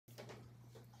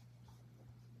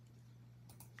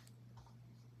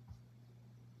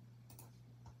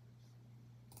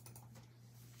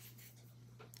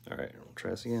All right, we'll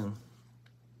try this again.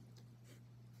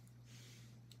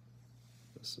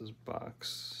 This is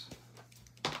box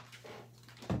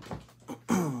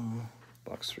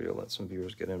box 3. I'll let some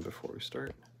viewers get in before we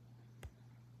start.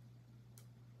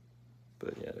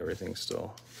 But yeah, everything's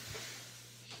still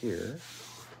here.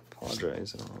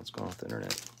 Apologize, I don't know what's going on with the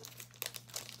internet.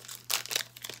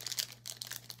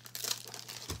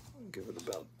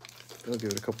 I'll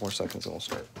give it a couple more seconds and we'll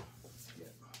start.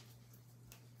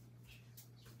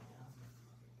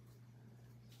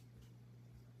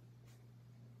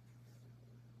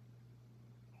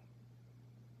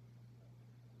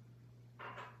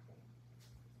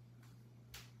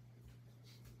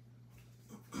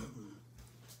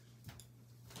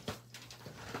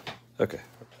 Okay,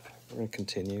 we're gonna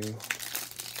continue.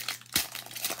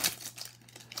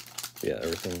 Yeah,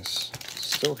 everything's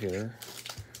still here.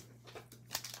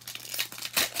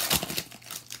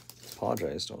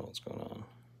 Apologize, don't know what's going on.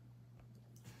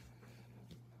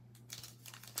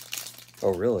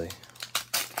 Oh, really?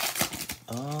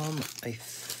 I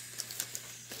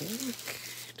think,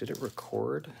 did it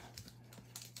record?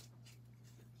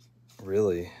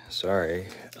 Really? Sorry.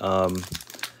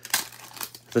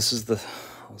 This is the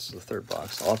third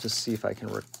box. I'll have to see if I can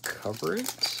recover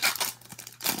it.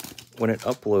 When it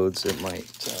uploads, it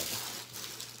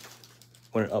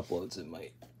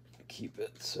might keep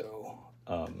it. So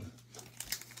I'll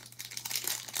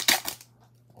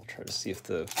try to see if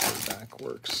the playback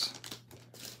works.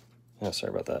 Yeah,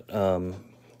 sorry about that.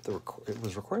 It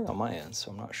was recording on my end,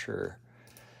 so I'm not sure.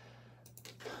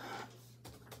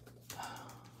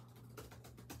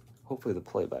 Hopefully the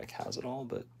playback has it all,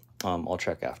 but I'll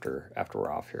check after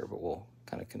we're off here, but we'll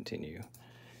kind of continue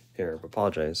here. But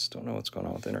apologize, don't know what's going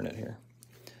on with the internet here.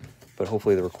 But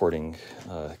hopefully the recording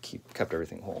kept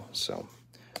everything whole. So,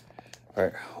 all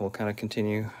right, we'll kind of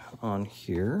continue on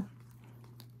here.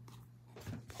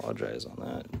 Apologize on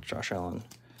that, Josh Allen.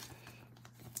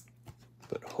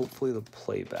 But hopefully the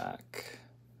playback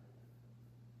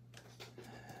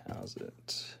has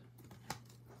it.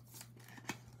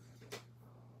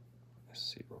 Let's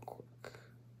see real quick.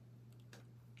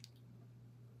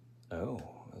 Oh,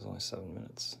 it was only 7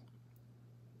 minutes.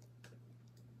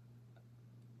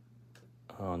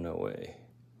 Oh, no way.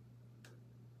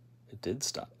 It did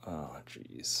stop. Oh,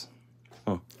 jeez.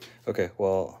 Okay,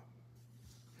 well,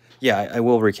 yeah, I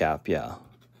will recap, yeah.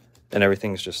 And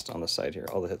everything's just on the side here.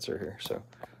 All the hits are here. So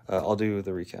I'll do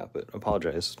the recap, but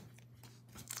apologize.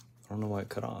 I don't know why it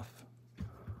cut off.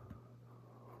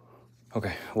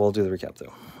 Okay, well, I'll do the recap,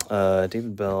 though.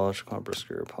 David Bell, Shaquan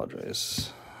Brisker,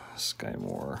 apologize. Sky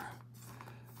Moore,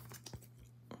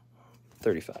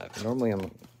 35. Normally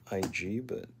I'm IG,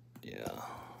 but yeah,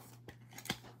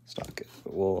 it's not good.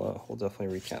 But we'll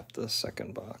definitely recap the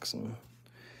second box and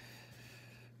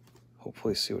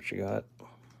hopefully see what you got.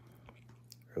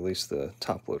 Or at least the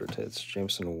top loaded hits.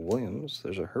 Jameson Williams,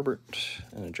 there's a Herbert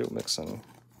and a Joe Mixon.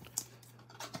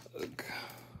 Ugh.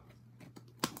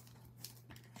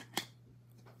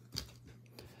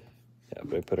 Yeah,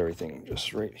 but I put everything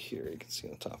just right here. You can see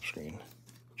on the top screen.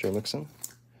 Joe Mixon.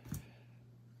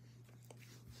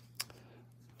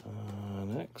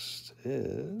 Next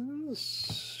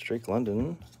is Drake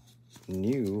London,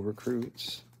 new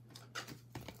recruits. I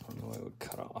don't know why it would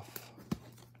cut off.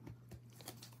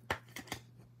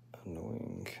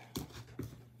 Annoying.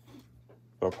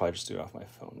 But I'll probably just do it off my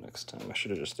phone next time. I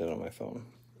should have just did it on my phone.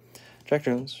 Jack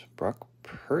Jones, Brock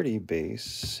Purdy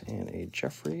base, and a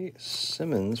Jeffrey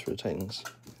Simmons for the Titans.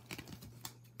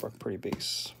 Brock Purdy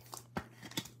base.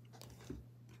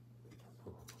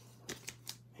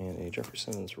 And a Jeffrey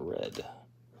Simmons red.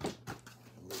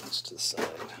 Move this to the side.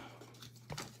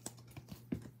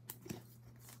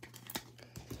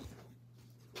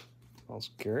 Miles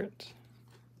Garrett.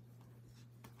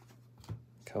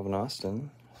 Calvin Austin.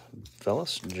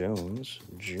 Velus Jones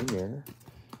Jr.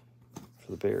 for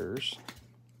the Bears.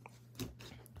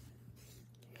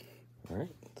 All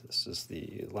right, this is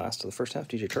the last of the first half.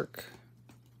 DJ Chark.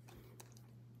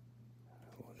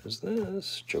 What is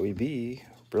this? Joey B.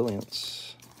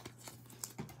 Brilliance.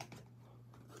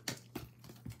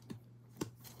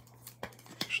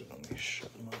 Actually, let me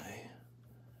shut my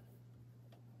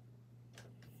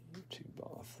YouTube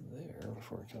off there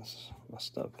before it gets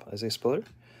messed up. Isaiah Spiller,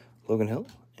 Logan Hill,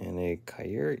 and a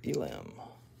Kyer Elam.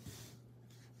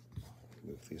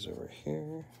 Move these over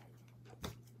here.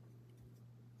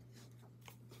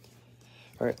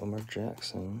 All right, Lamar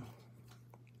Jackson,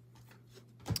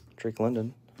 Drake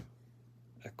London,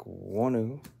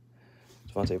 Ekwonu,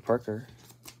 Devontae Parker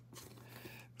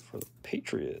for the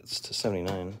Patriots to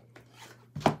 79.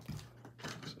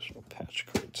 Positional patch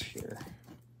cards here.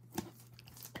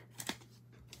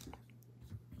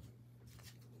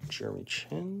 Jeremy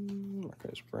Chin,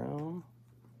 Marcus Brown,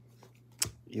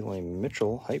 Eli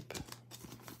Mitchell, hype.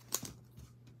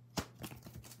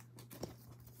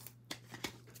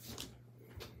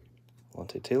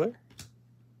 Lante Taylor,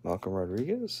 Malcolm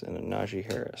Rodriguez, and a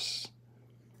Najee Harris.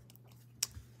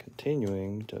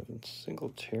 Continuing, Devin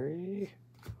Singletary.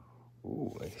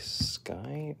 Ooh, a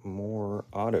Sky Moore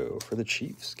auto for the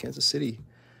Chiefs. Kansas City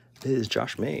is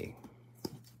Josh May.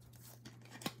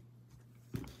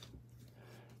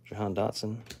 Jahan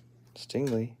Dotson,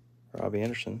 Stingley, Robbie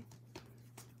Anderson.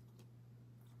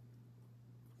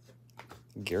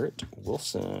 Garrett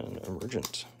Wilson,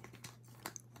 emergent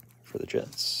for the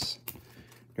Jets.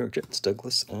 New York Jets,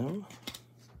 Douglas M.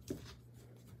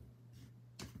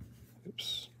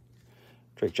 Oops.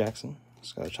 Drake Jackson,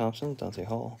 Skylar Thompson, Dante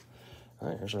Hall. All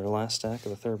right, here's our last stack of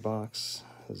the third box.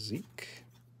 Zeke.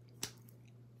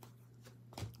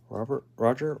 Roger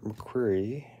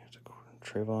McQuarrie,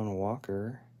 Trayvon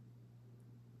Walker.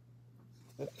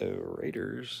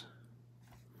 Raiders.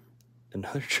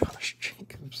 Another Josh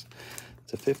Jacobs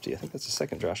to 50. I think that's the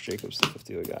second Josh Jacobs to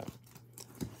 50 we got.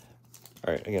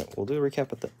 All right, again, we'll do a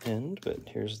recap at the end, but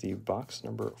here's the box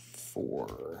number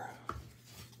 4.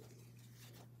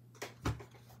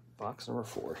 Box number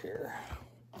 4 here.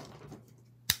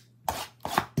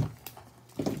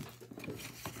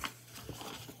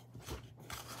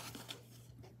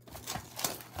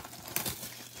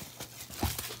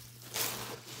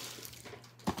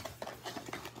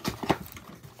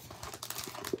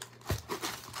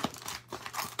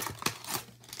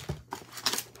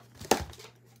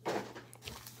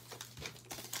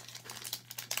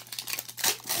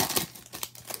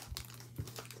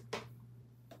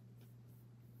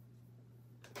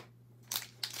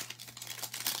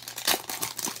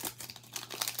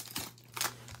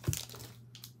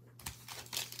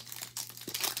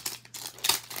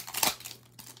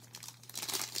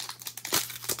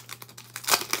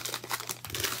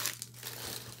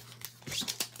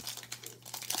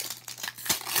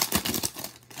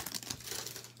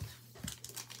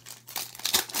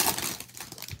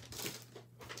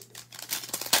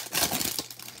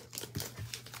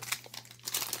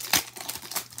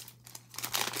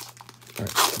 All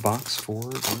right, box 4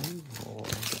 done. We'll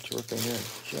get to work in here in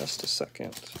just a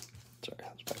second. Sorry,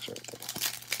 those boxes are right there.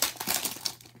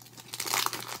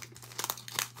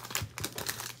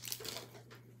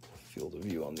 Field of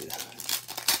view on the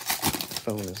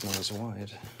phone is not as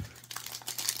wide.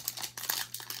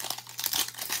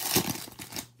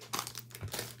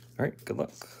 All right, good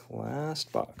luck.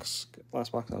 Last box. I'll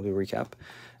do a recap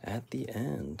at the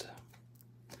end.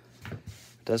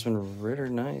 Desmond Ridder,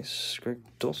 nice. Greg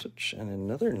Dulcich, and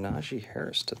another Najee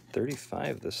Harris to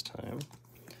 35 this time.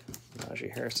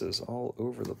 Najee Harris is all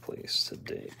over the place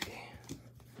today.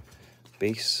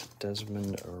 Base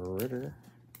Desmond Ridder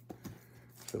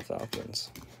for the Falcons.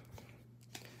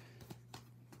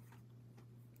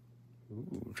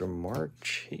 Ooh, Jamar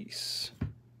Chase.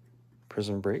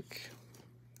 Prizm break.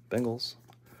 Bengals.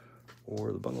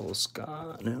 Or the Bengals.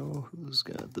 Scott. No, who's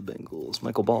got the Bengals?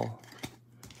 Michael Ball.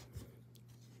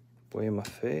 Boye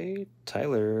Mafe,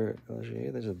 Tyler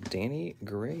Algier. There's a Danny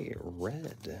Gray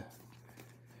red.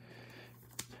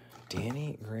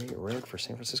 Danny Gray red for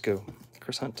San Francisco.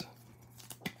 Chris Hunt.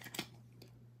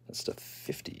 That's to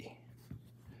 50.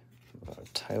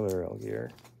 Tyler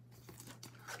Algier.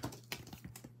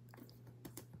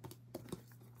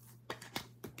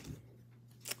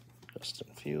 Justin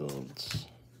Fields.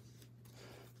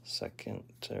 Second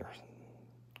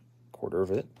quarter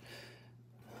of it.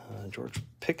 George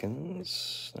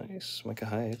Pickens, nice. Micah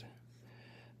Hyde,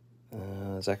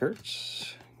 Zach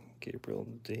Ertz, Gabriel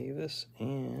Davis,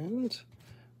 and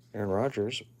Aaron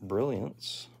Rodgers,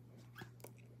 brilliance.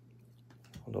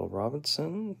 Odell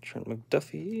Robinson, Trent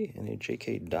McDuffie, and a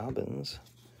J.K. Dobbins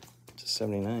to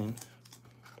 79.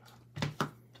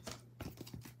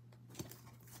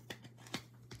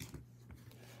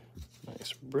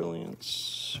 Nice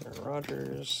brilliance, Aaron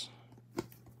Rodgers.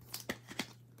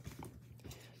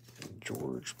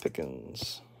 George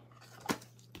Pickens.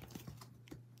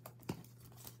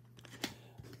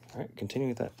 All right, continuing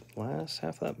with that last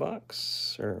half of that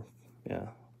box, or yeah,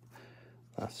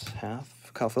 last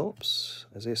half. Kyle Phillips,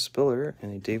 Isaiah Spiller,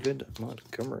 and a David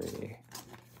Montgomery.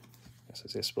 That's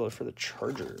Isaiah Spiller for the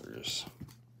Chargers.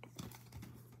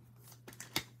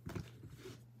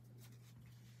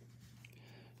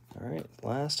 All right,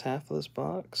 last half of this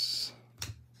box.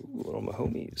 Ooh, little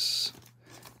Mahomes.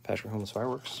 Patrick Mahomes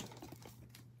fireworks.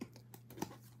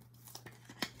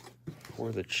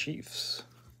 For the Chiefs,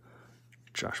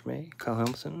 Josh May, Kyle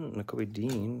Hamilton, Nakobe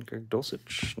Dean, Greg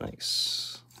Dulcich,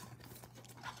 nice.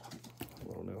 A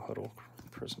little no huddle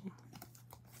Prizm.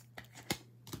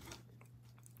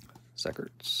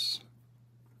 Zekerts,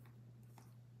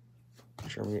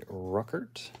 Jeremy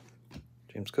Ruckert,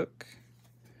 James Cook,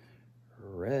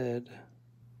 red,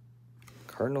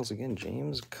 Cardinals again,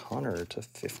 James Conner to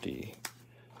 50.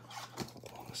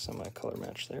 Semi-color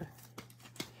match there.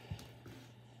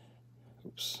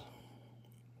 Oops.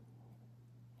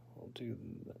 We'll do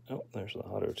that. Oh, there's the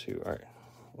auto too. All right,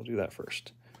 we'll do that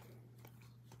first.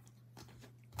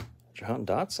 Jahan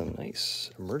Dotson, nice.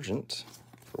 Emergent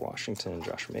for Washington.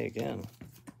 Josh May again.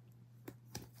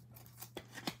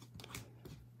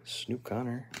 Snoop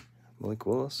Connor, Malik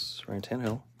Willis, Ryan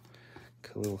Tannehill,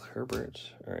 Khalil Herbert.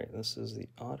 All right, this is the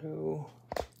auto.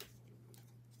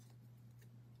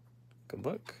 Good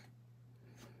luck.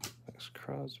 Max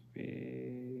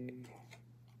Crosby.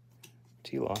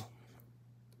 T-Law.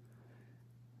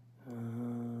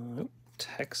 Oh,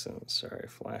 Texans. Sorry, I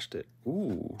flashed it.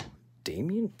 Ooh,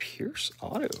 Damian Pierce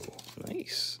auto.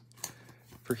 Nice.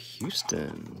 For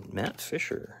Houston, Matt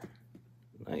Fisher.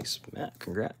 Nice, Matt.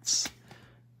 Congrats.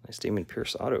 Nice Damian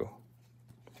Pierce auto.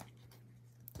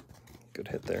 Good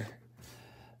hit there.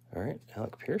 All right,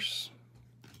 Alec Pierce.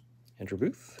 Andrew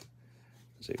Booth.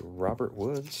 There's a Robert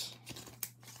Woods.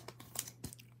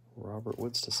 Robert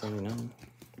Woods to 79.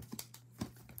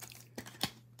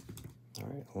 All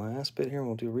right, last bit here, and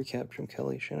we'll do a recap. Jim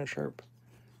Kelly, Shannon Sharp,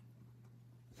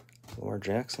 Lamar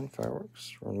Jackson,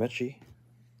 Fireworks, Ron Mechie,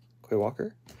 Quay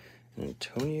Walker, and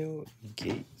Antonio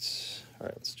Gates. All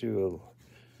right, let's do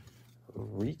a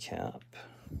recap.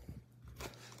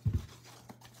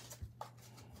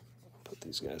 Put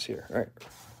these guys here. All right,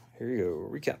 here you go,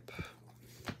 recap.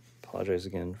 Apologize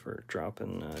again for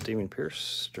dropping Damian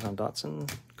Pierce, Jahan Dotson,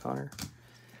 Connor,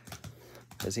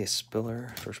 Isaiah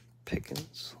Spiller, George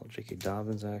Pickens, little J.K.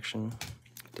 Dobbins action,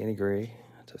 Danny Gray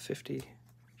to 50,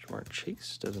 Jamar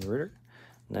Chase, Desmond Ritter,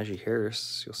 Najee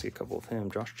Harris, you'll see a couple of him,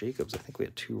 Josh Jacobs, I think we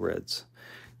had 2 reds,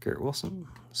 Garrett Wilson,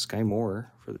 Sky Moore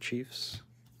for the Chiefs,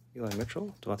 Eli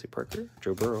Mitchell, Devontae Parker,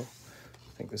 Joe Burrow.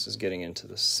 I think this is getting into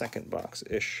the second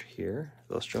box-ish here.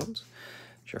 Willis Jones,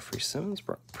 Jeffrey Simmons,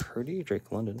 Brock Purdy,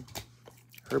 Drake London,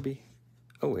 Herbie.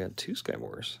 Oh, we had 2 Sky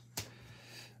Moores.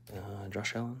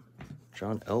 Josh Allen,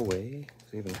 John Elway,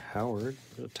 Stephen Howard,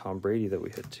 Tom Brady that we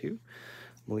hit 2,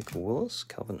 Malik Willis,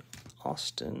 Calvin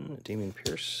Austin, Damian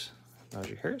Pierce,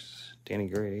 Najee Harris, Danny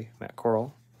Gray, Matt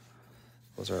Corral.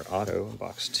 Was our auto in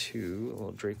box 2. A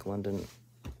little Drake London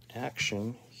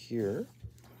action here.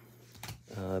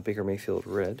 Baker Mayfield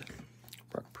red.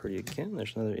 Brock Purdy again.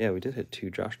 There's another. Yeah, we did hit 2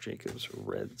 Josh Jacobs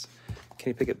reds.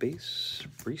 Kenny Pickett base.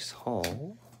 Breece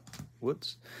Hall.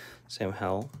 Woods. Sam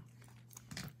Howell.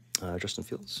 Justin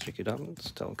Fields. J.K.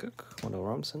 Dobbins. Dalvin Cook. Wendell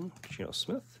Robinson. Geno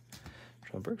Smith.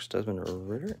 John Burks. Desmond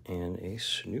Ritter. And a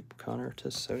Snoop Connor to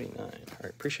 79. All right,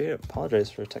 appreciate it.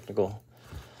 Apologize for technical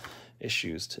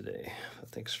issues today. But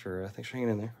thanks for hanging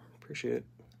in there. Appreciate it.